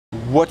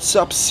What's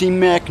up,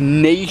 CMAC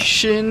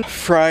Nation?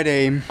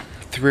 Friday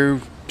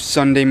through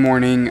Sunday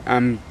morning,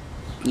 I'm,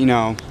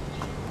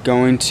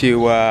 going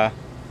to a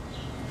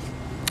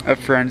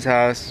friend's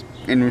house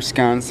in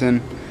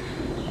Wisconsin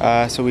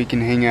so we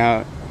can hang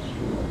out.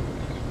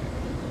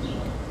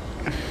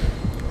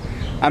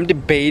 I'm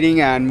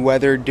debating on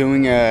whether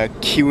doing a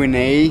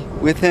Q&A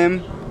with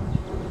him.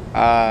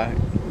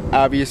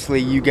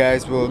 Obviously, you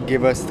guys will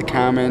give us the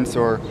comments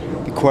or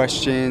the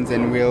questions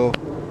and we'll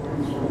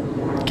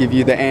give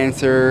you the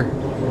answer,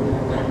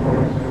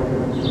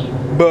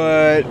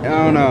 but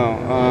I don't know,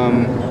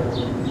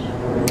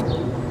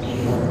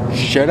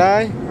 should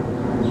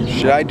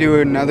I do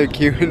another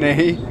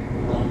Q&A?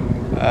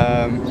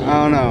 I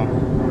don't know.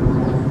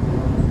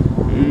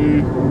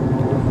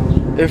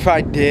 If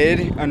I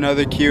did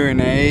another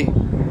Q&A,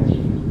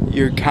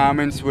 your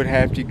comments would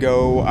have to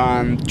go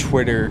on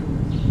Twitter.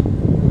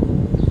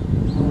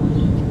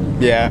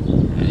 Yeah,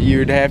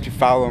 you'd have to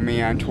follow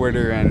me on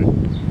Twitter and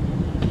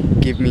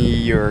give me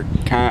your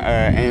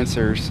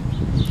answers.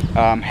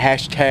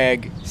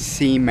 Hashtag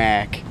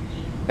CMAC.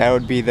 That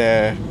would be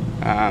the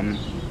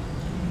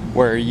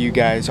where you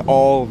guys,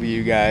 all of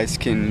you guys,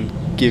 can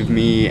give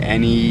me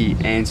any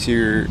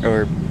answer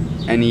or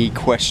any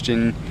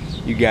question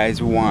you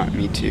guys want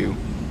me to.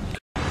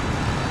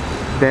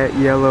 That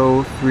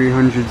yellow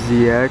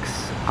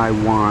 300ZX I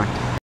want.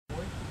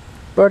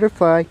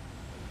 Butterfly.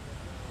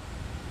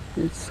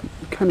 It's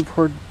kind of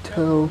hard to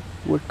tell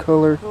what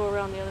color. Go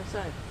around the other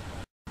side.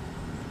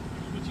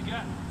 What you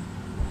got?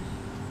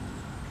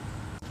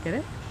 Get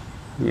it?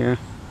 Yeah.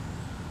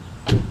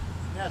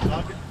 Yeah,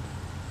 dog.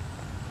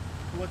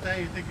 What day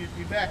do you think you'd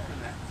be back from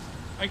that?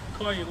 I can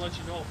call you and let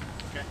you know.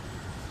 Okay.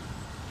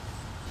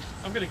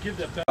 I'm gonna give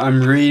that back.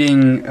 I'm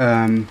reading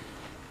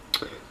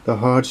the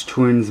Hodge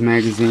Twins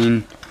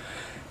magazine,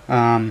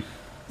 and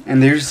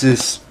there's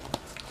this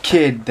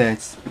kid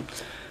that's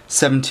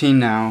 17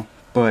 now,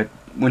 but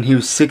when he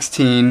was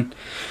 16,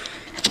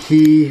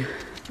 he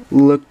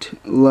looked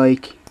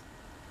like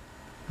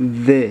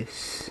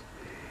this.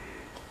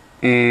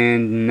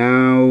 And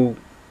now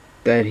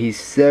that he's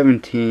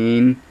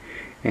 17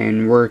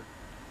 and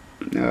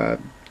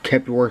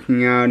kept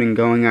working out and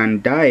going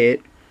on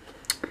diet,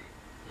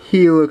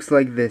 he looks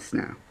like this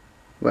now.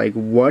 Like,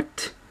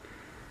 what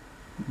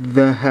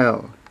the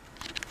hell?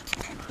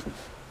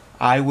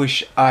 I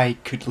wish I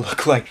could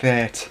look like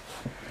that.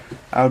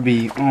 I would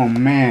be, oh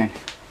man.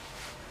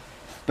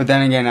 But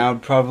then again, I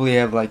would probably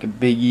have like a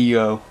big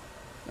ego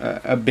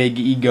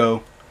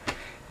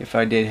if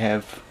I did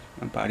have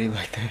a body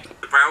like that.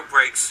 The brow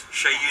breaks.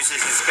 Shay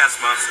uses his gas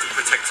mask to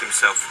protect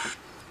himself.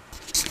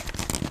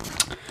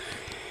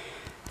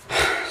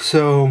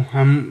 So,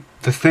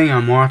 the thing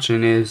I'm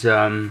watching is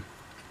the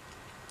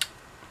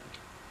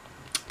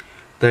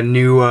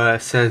new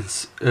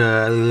Assassin's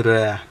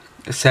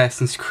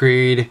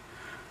Creed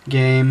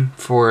game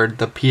for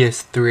the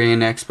PS3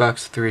 and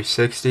Xbox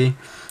 360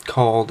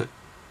 called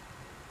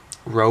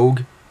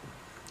Rogue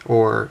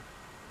or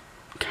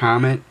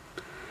Comet.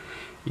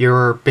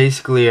 You're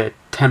basically a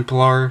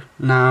Templar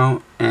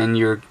now and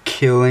you're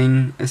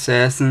killing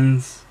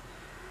assassins.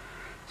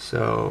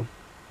 So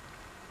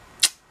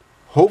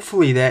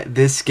hopefully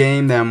this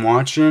game that I'm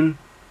watching,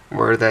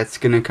 or that's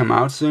gonna come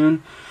out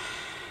soon,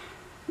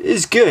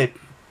 is good.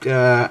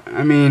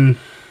 I mean,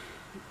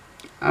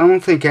 I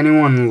don't think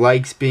anyone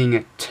likes being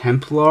a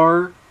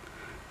Templar,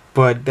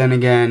 but then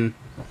again,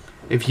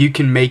 if you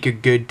can make a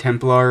good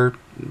Templar,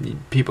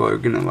 people are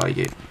gonna like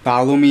it.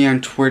 Follow me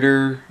on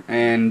Twitter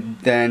and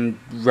then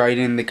write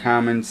in the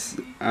comments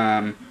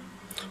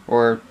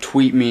or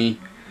tweet me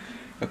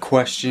a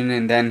question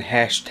and then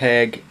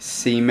hashtag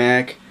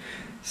CMAC.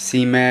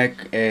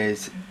 CMAC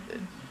is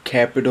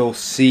capital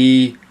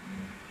C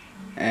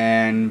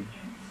and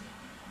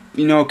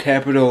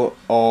capital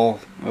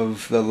all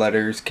of the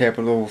letters,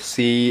 capital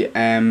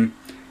CMAC.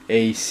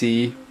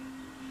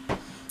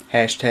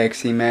 Hashtag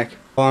CMAC.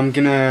 Well, I'm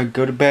gonna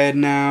go to bed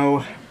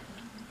now.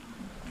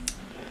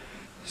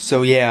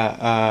 So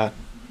yeah,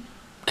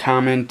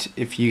 comment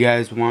if you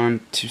guys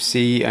want to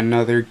see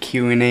another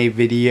Q&A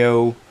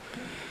video.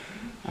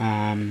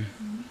 And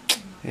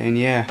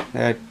yeah,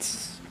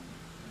 that's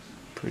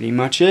pretty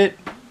much it.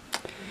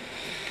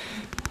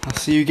 I'll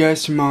see you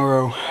guys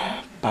tomorrow.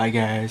 Bye,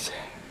 guys.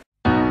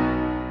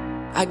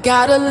 I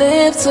gotta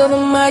live till the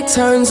mic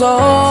turns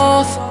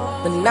off,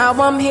 but now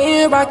I'm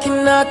here, I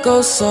cannot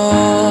go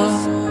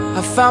soft.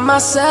 I found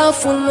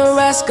myself when the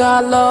rest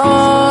got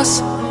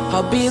lost.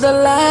 I'll be the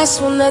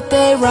last one that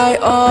they write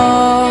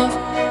off.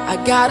 I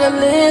gotta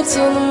live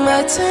till the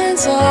mic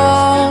turns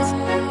off,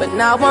 but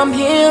now I'm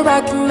here, I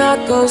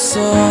cannot go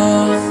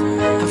soft.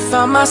 I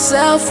found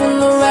myself when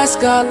the rest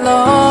got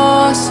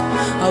lost.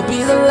 I'll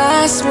be the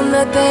last one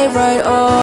that they write off.